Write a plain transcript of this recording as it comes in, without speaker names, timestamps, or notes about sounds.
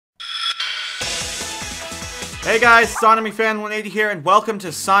Hey guys, Sonic Mania Fan 180 here, and welcome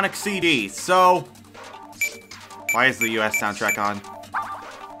to Sonic CD. So, why is the US soundtrack on?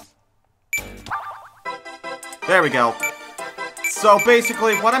 There we go. So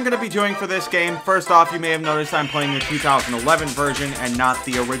basically, what I'm going to be doing for this game, first off, you may have noticed I'm playing the 2011 version and not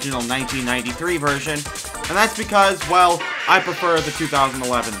the original 1993 version. And that's because, well, I prefer the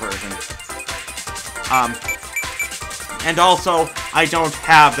 2011 version. And also, I don't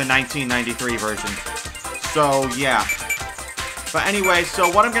have the 1993 version. So, yeah. But anyway, so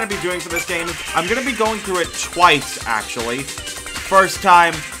what I'm going to be doing for this game is I'm going to be going through it twice, actually. First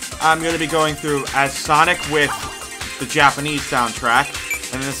time, I'm going to be going through as Sonic with the Japanese soundtrack.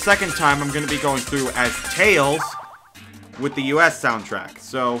 And then the second time, I'm going to be going through as Tails with the US soundtrack.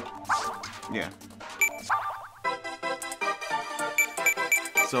 So, yeah.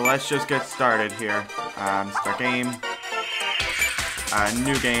 So let's just get started here. Start game.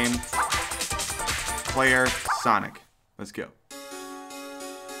 New game. Player, Sonic. Let's go.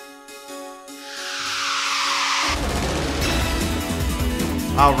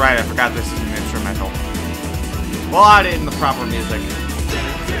 Oh, right, I forgot this is an instrumental. We'll add it in the proper music.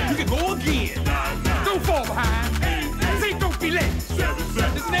 You can go again. Don't fall behind. Say don't be late.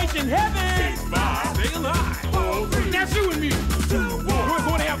 Destination heaven. Stay alive. Now shoot me. We're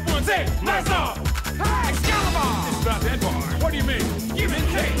going to have fun. Say, let's go. Excalibur. It's about that bar. What do you mean? Give and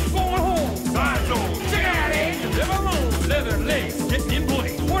take. Going home. Side zone. Check out, eh? Live alone. Leather legs. Get in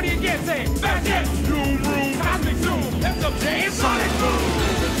place. What do you get? Say, back it. Zoom room. Cosmic zoom. That's up, James. Sonic boom.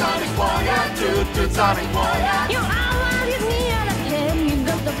 Sonic Mania. Sonic Mania. You always give me out of him. You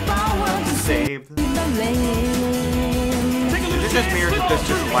got the power to Save. the land. This just mirrors that this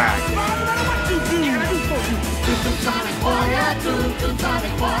just lagged. Sonic Mania.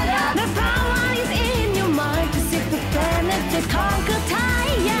 The power is in your mind to save the planet, to conquer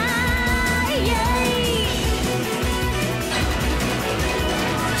Taya.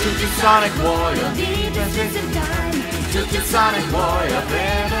 Sonic Warrior. Defensive time. Sonic Warrior.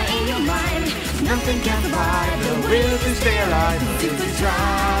 Forever in your mind. Nothing can survive the will to stay alive. If you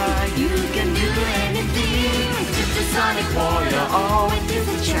try, you can do anything. Sonic Warrior always gives a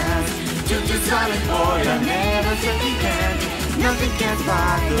chance. Sonic Warrior never said he can't. Nothing can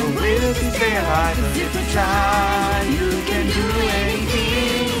survive the will to stay alive. If you try, you can do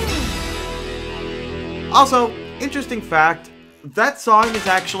anything. Also, interesting fact, that song is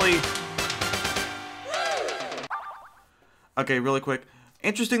actually... Okay, really quick.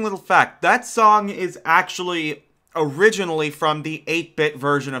 Interesting little fact. That song is actually originally from the 8-bit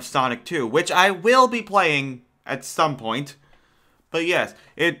version of Sonic 2, which I will be playing at some point. But yes,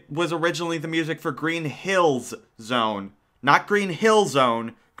 it was originally the music for Green Hills Zone. Not Green Hill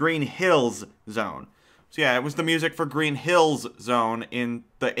Zone, Green Hills Zone. So yeah, it was the music for Green Hills Zone in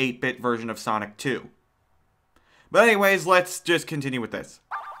the 8-bit version of Sonic 2. But anyways, let's just continue with this.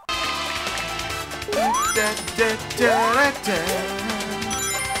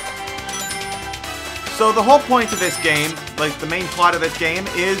 So the whole point of this game, like the main plot of this game,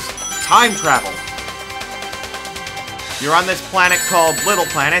 is time travel. You're on this planet called Little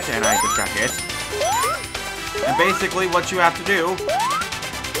Planet, and I just got hit. And basically what you have to do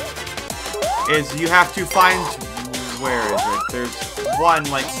is you have to find... Where is it? There's one,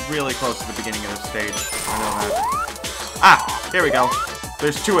 like, really close to the beginning of the stage. I know that. Ah, here we go.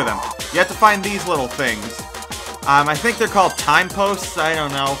 There's two of them. You have to find these little things. I think they're called time posts. I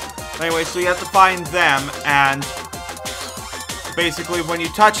don't know. Anyway, so you have to find them, and basically when you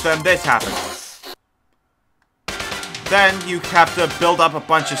touch them, this happens. Then you have to build up a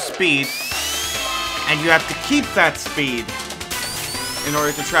bunch of speed, and you have to keep that speed in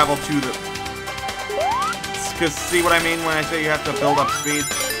order to travel to the... Because see what I mean when I say you have to build up speed?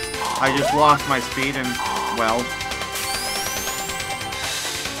 I just lost my speed, and, well...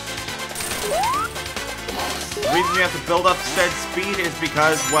 The reason you have to build up said speed is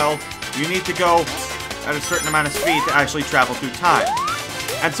because, well, you need to go at a certain amount of speed to actually travel through time.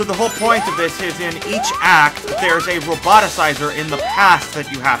 And so the whole point of this is in each act, there's a roboticizer in the past that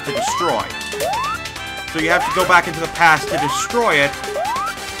you have to destroy. So you have to go back into the past to destroy it,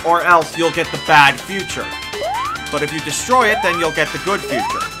 or else you'll get the bad future. But if you destroy it, then you'll get the good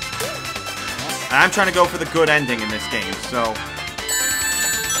future. And I'm trying to go for the good ending in this game, so...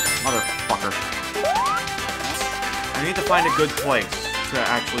 Motherfucker. I need to find a good place to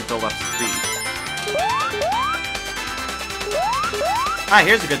actually build up speed. Ah,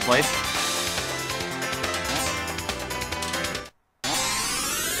 here's a good place.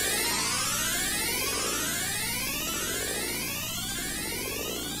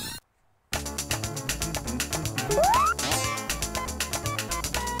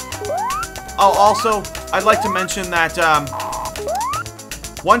 Oh, also, I'd like to mention that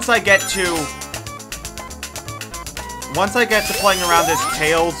once I get to playing around as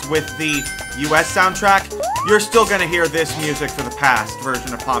Tails with the US soundtrack, you're still gonna hear this music for the past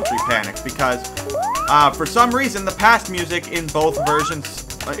version of Palm Tree Panic, because for some reason the past music in both versions,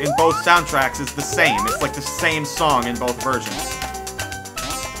 in both soundtracks, is the same. It's like the same song in both versions.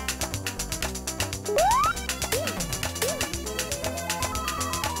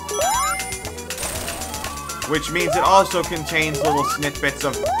 Which means it also contains little snippets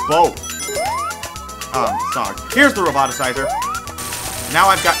of both songs. Here's the roboticizer. Now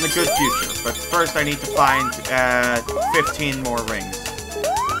I've gotten a good future, but first I need to find 15 more rings.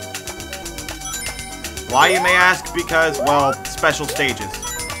 Why, you may ask? Because, well, special stages.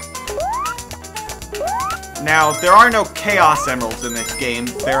 Now, there are no Chaos Emeralds in this game.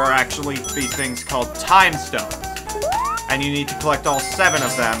 There are actually these things called Time Stones. And you need to collect all 7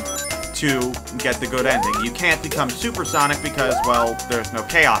 of them to get the good ending. You can't become Super Sonic because, well, there's no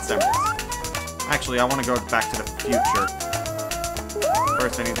Chaos Emeralds. Actually, I want to go back to the future.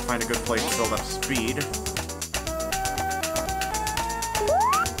 First, I need to find a good place to build up speed.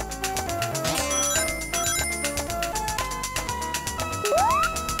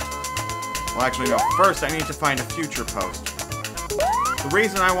 Well, actually, no. First, I need to find a future post. The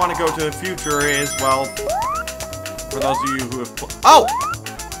reason I want to go to the future is, well, for those of you who have... Oh!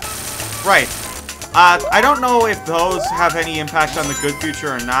 Right. I don't know if those have any impact on the good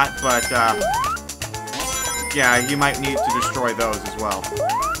future or not, but, yeah, you might need to destroy those as well.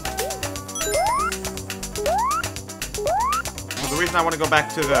 Well, the reason I want to go back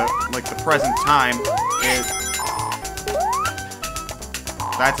to the, like, the present time is...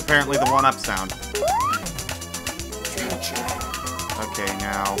 That's apparently the one-up sound. Okay,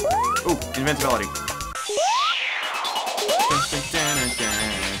 now... Ooh, invincibility.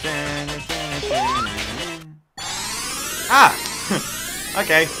 Ah!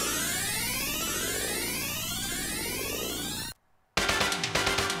 Okay.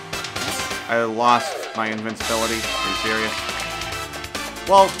 I lost my invincibility. Are you serious?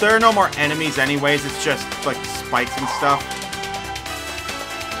 Well, there are no more enemies anyways. It's just, like, spikes and stuff.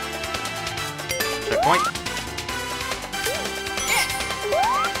 Checkpoint.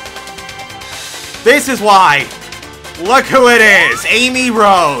 This is why! Look who it is! Amy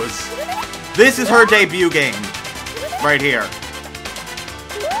Rose! This is her debut game. Right here.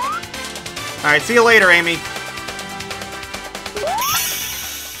 Alright, see you later, Amy.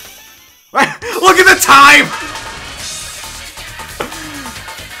 Look at the time!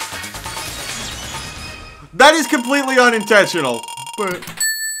 That is completely unintentional. But...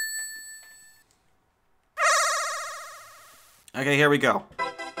 Okay, here we go.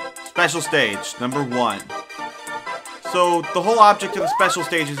 Special stage, number 1. So, the whole object of the special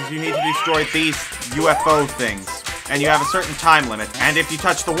stages is you need to destroy these UFO things. And you have a certain time limit. And if you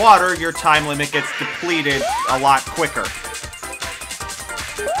touch the water, your time limit gets depleted a lot quicker.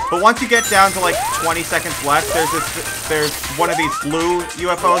 But once you get down to like 20 seconds left, there's one of these blue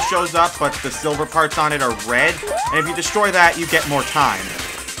UFOs shows up, but the silver parts on it are red. And if you destroy that, you get more time.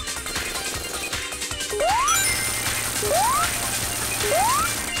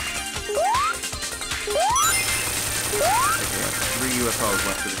 Okay, 3 UFOs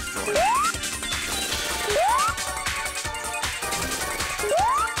left to destroy.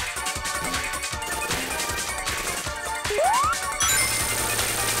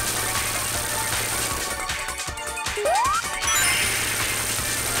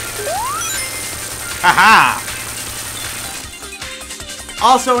 Haha!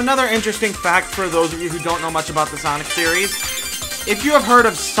 Also, another interesting fact for those of you who don't know much about the Sonic series, if you have heard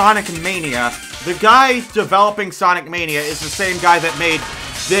of Sonic Mania, the guy developing Sonic Mania is the same guy that made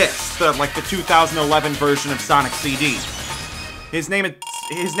this, the 2011 version of Sonic CD. His name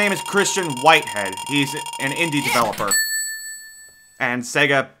is Christian Whitehead. He's an indie developer. And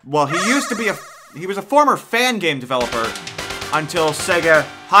Sega, well, he was a former fan game developer until Sega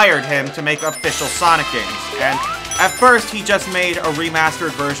hired him to make official Sonic games. And at first, he just made a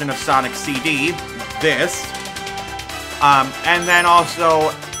remastered version of Sonic CD, this. And then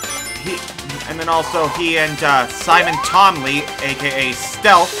also he and Simon Tomley, aka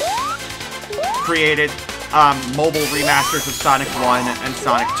Stealth, created mobile remasters of Sonic 1 and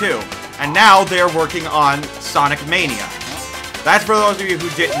Sonic 2. And now they're working on Sonic Mania. That's for those of you who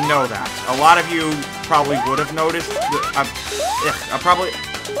didn't know that. A lot of you probably would have noticed.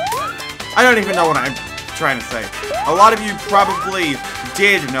 I don't even know what I'm trying to say. A lot of you probably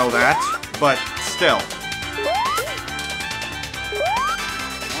did know that, but still.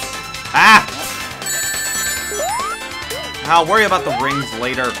 Ah! I'll worry about the rings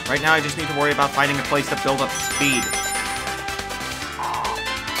later. Right now, I just need to worry about finding a place to build up speed.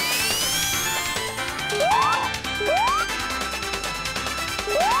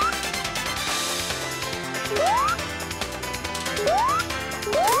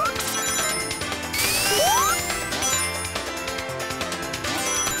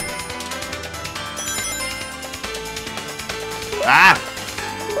 Ah!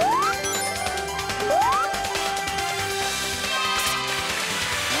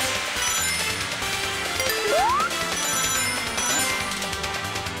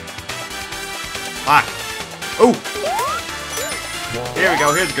 Fuck. Ooh! Here we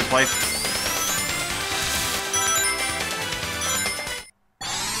go, here's a good place.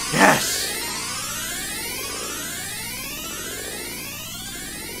 Yes!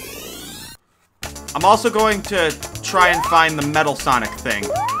 I'm also going to try and find the Metal Sonic thing.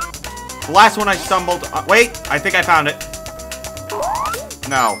 The last one I stumbled... wait! I think I found it.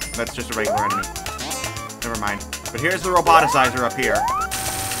 No, that's just a regular enemy. Never mind. But here's the roboticizer up here.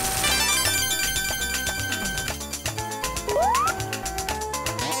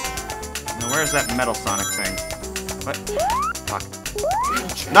 Now, where's that Metal Sonic thing? What? Fuck.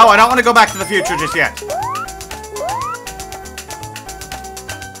 No, I don't want to go back to the future just yet.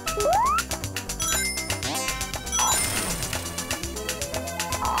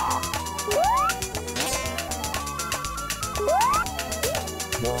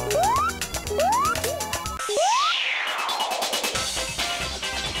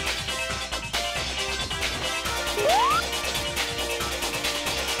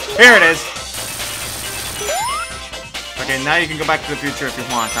 Here it is. Okay, now you can go back to the future if you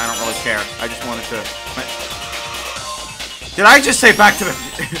want. I don't really care. I just wanted to... Did I just say back to the...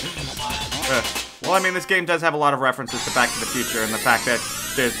 Well, I mean, this game does have a lot of references to Back to the Future, and the fact that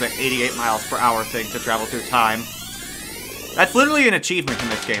there's the 88 miles per hour thing to travel through time. That's literally an achievement in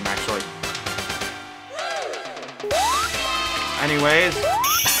this game, actually. Anyways...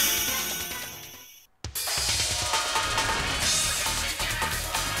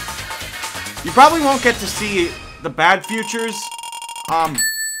 You probably won't get to see the bad futures,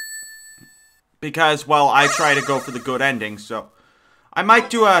 because, well, I try to go for the good ending, so... I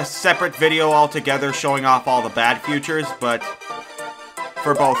might do a separate video altogether showing off all the bad futures, but...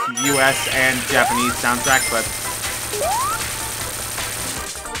 For both US and Japanese soundtrack, but...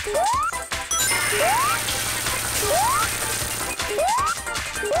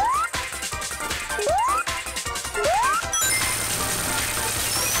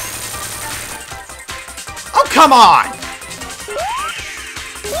 Oh, come on!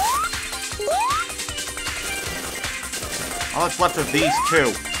 All that's left of these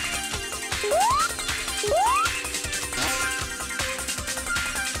two.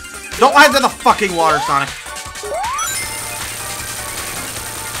 Don't head to the fucking water, Sonic.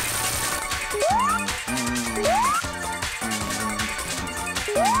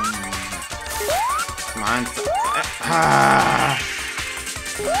 Come on.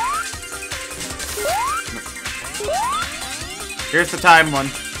 Here's the time one.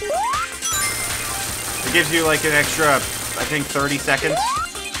 It gives you like an extra, I think, 30 seconds.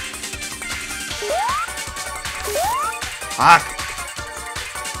 Fuck.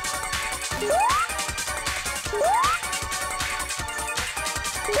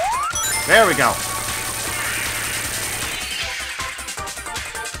 There we go.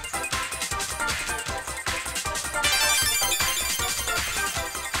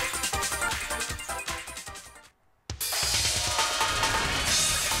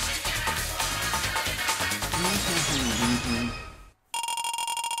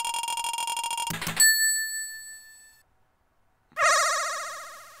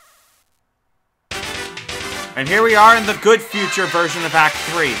 And here we are in the good future version of Act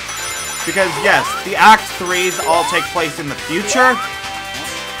 3. Because, yes, the Act 3s all take place in the future.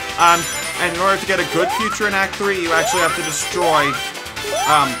 And in order to get a good future in Act 3, you actually have to destroy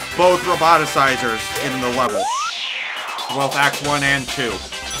both roboticizers in the level. Both Act 1 and 2.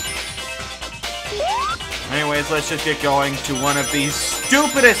 Anyways, let's just get going to one of these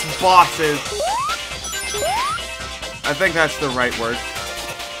stupidest bosses. I think that's the right word.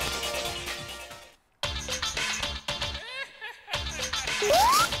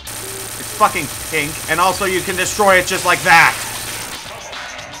 It's fucking pink, and also you can destroy it just like that.